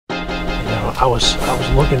I was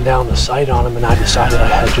looking down the sight on him, and I decided I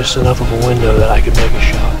had just enough of a window that I could make a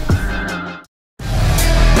shot.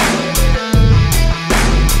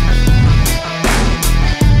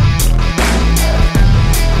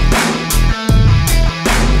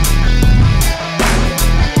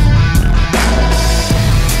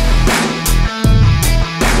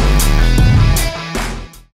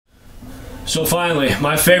 So finally,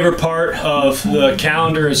 my favorite part of the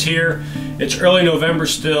calendar is here. It's early November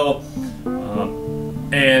still,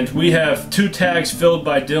 and we have 2 tags filled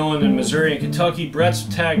by Dylan in Missouri and Kentucky. Brett's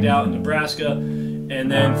tagged out in Nebraska,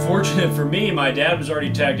 and then fortunate for me, my dad was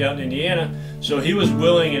already tagged out in Indiana, so he was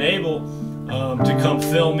willing and able to come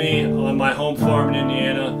film me on my home farm in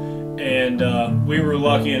Indiana, and we were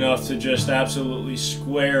lucky enough to just absolutely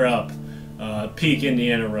square up peak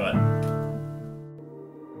Indiana rut.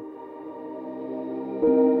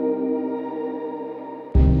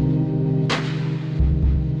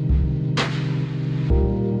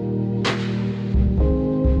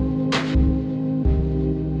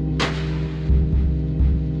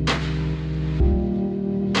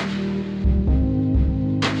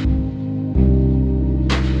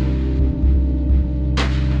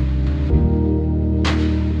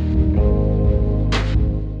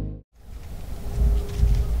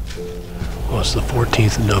 Well, it's the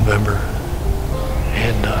 14th of November,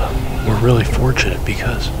 and we're really fortunate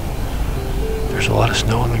because there's a lot of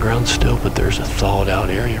snow on the ground still, but there's a thawed out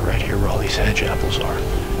area right here where all these hedge apples are.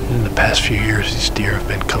 In the past few years, these deer have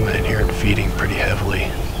been coming in here and feeding pretty heavily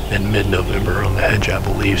in mid-November on the hedge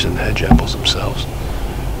apple leaves and the hedge apples themselves.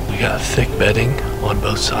 We got a thick bedding on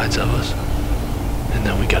both sides of us, and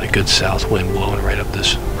then we got a good south wind blowing right up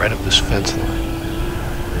this fence line.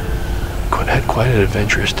 Had quite an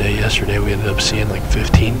adventurous day yesterday. We ended up seeing like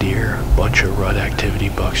 15 deer, a bunch of rut activity,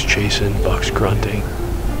 bucks chasing, bucks grunting.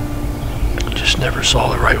 Just never saw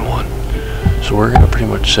the right one. So we're gonna pretty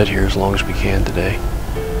much sit here as long as we can today,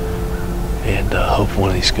 and hope one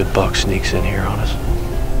of these good bucks sneaks in here on us.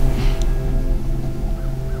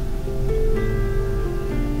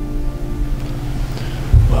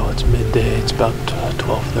 Well, it's midday. It's about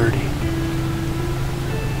 12:30.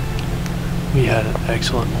 We had an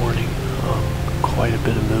excellent morning. Quite a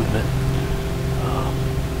bit of movement,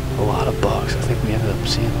 a lot of bucks. I think we ended up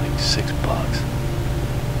seeing like 6 bucks,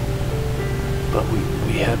 but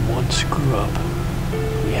we had one screw up.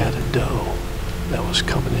 We had a doe that was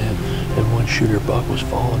coming in, and one shooter buck was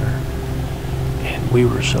following her, and we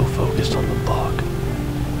were so focused on the buck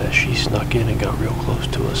that she snuck in and got real close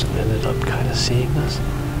to us and ended up kind of seeing us,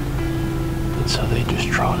 and so they just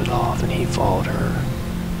trotted off and he followed her,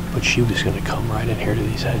 but she was going to come right in here to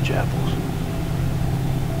these hedge apples.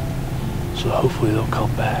 So hopefully they'll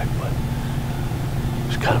come back, but it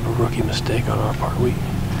was kind of a rookie mistake on our part.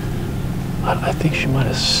 I think she might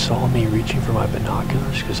have saw me reaching for my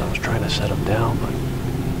binoculars because I was trying to set them down, but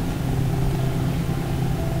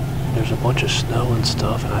there's a bunch of snow and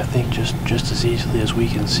stuff, and I think just as easily as we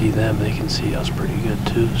can see them, they can see us pretty good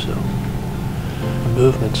too, so the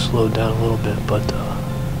movement slowed down a little bit, but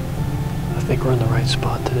I think we're in the right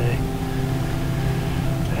spot today.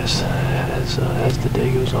 As the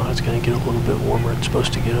day goes on, it's going to get a little bit warmer. It's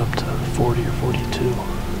supposed to get up to 40 or 42.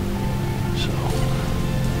 So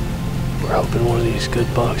we're hoping one of these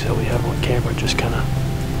good bucks that we have on camera just kind of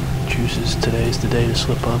chooses today's the day to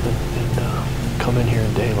slip up and come in here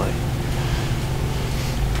in daylight.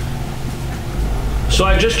 So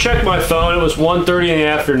I just checked my phone. It was 1:30 in the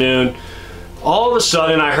afternoon. All of a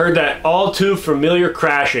sudden, I heard that all too familiar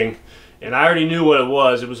crashing, and I already knew what it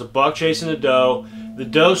was. It was a buck chasing a doe. The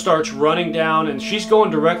doe starts running down, and she's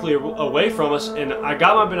going directly away from us, and I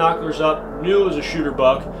got my binoculars up, knew it was a shooter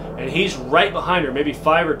buck, and he's right behind her, maybe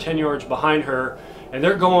 5 or 10 yards behind her, and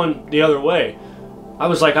they're going the other way. I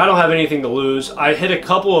was like, I don't have anything to lose. I hit a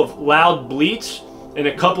couple of loud bleats and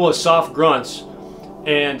a couple of soft grunts,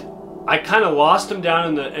 and I kind of lost him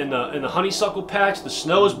down in the honeysuckle patch. The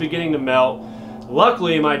snow was beginning to melt.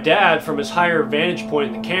 Luckily, my dad, from his higher vantage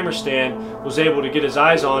point in the camera stand, was able to get his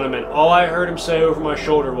eyes on him, and all I heard him say over my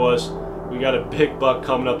shoulder was, "We got a big buck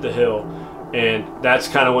coming up the hill," and that's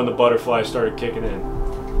kind of when the butterflies started kicking in.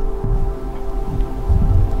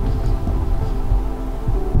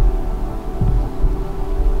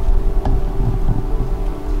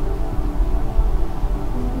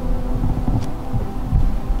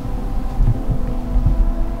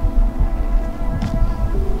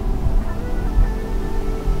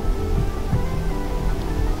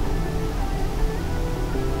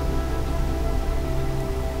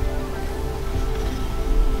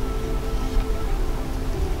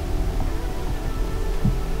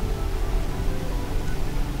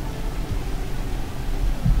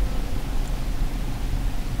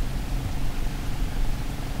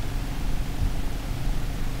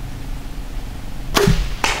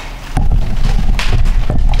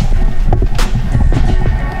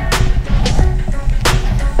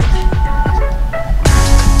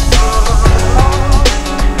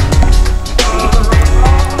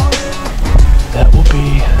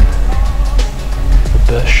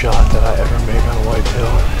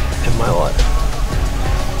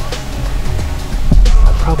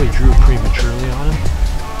 probably drew prematurely on him,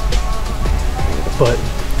 but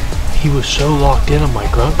he was so locked in on my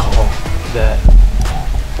grunt call that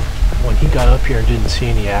when he got up here and didn't see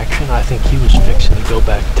any action, I think he was fixing to go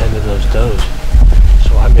back and tend to those does.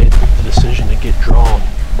 So I made the decision to get drawn,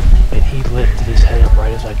 and he lifted his head up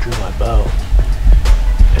right as I drew my bow,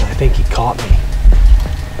 and I think he caught me.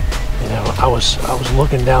 You know, I was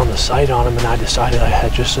looking down the sight on him, and I decided I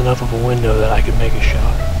had just enough of a window that I could make a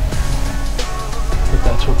shot. But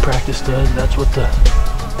that's what practice does. That's what the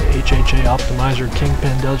HHA Optimizer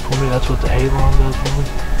Kingpin does for me. That's what the Halon does for me.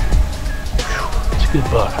 Whew, it's a good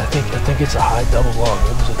buck. I think it's a high double lung.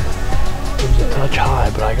 It was a touch high,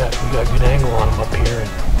 but we got good angle on him up here, and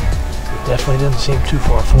it definitely didn't seem too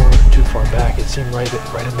far forward, too far back. It seemed right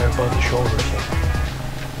in there above the shoulder. So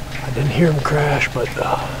I didn't hear him crash, but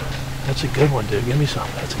that's a good one, dude. Give me some.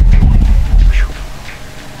 That's a good one.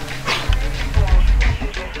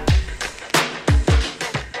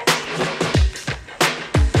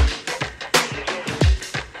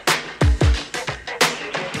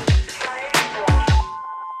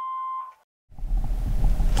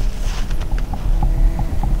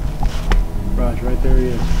 Raj, right there he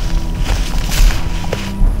is.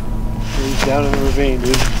 He's down in the ravine,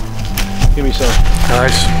 dude. Give me some.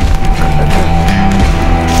 Nice.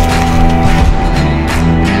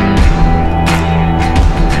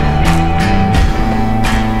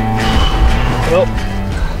 Well,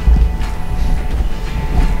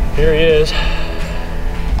 here he is.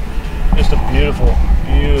 Just a beautiful,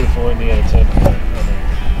 beautiful Indiana timber. I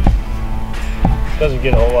mean, doesn't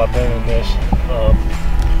get a whole lot better than this.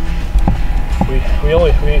 We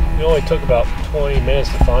only took about 20 minutes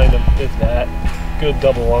to find him, if that. Good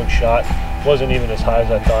double lung shot. Wasn't even as high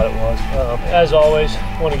as I thought it was. As always,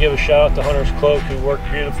 I want to give a shout out to Hunter's Cloak, who worked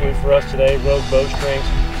beautifully for us today. Rogue Bowstrings,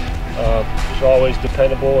 as always,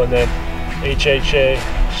 dependable, and then HHA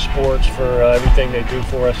Sports for everything they do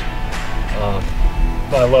for us.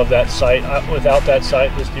 I love that site. Without that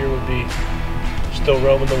site, this deer would be still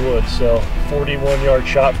roaming the woods. So 41-yard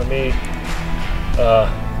shot for me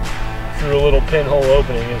through a little pinhole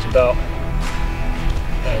opening is about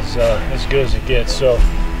as good as it gets. So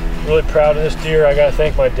really proud of this deer. I gotta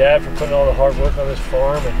thank my dad for putting all the hard work on this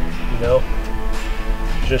farm, and you know,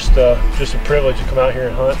 just a privilege to come out here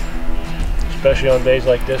and hunt, especially on days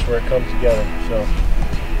like this where it comes together. So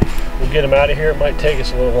we'll get him out of here. It might take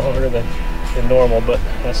us a little longer than normal, but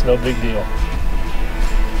that's no big deal.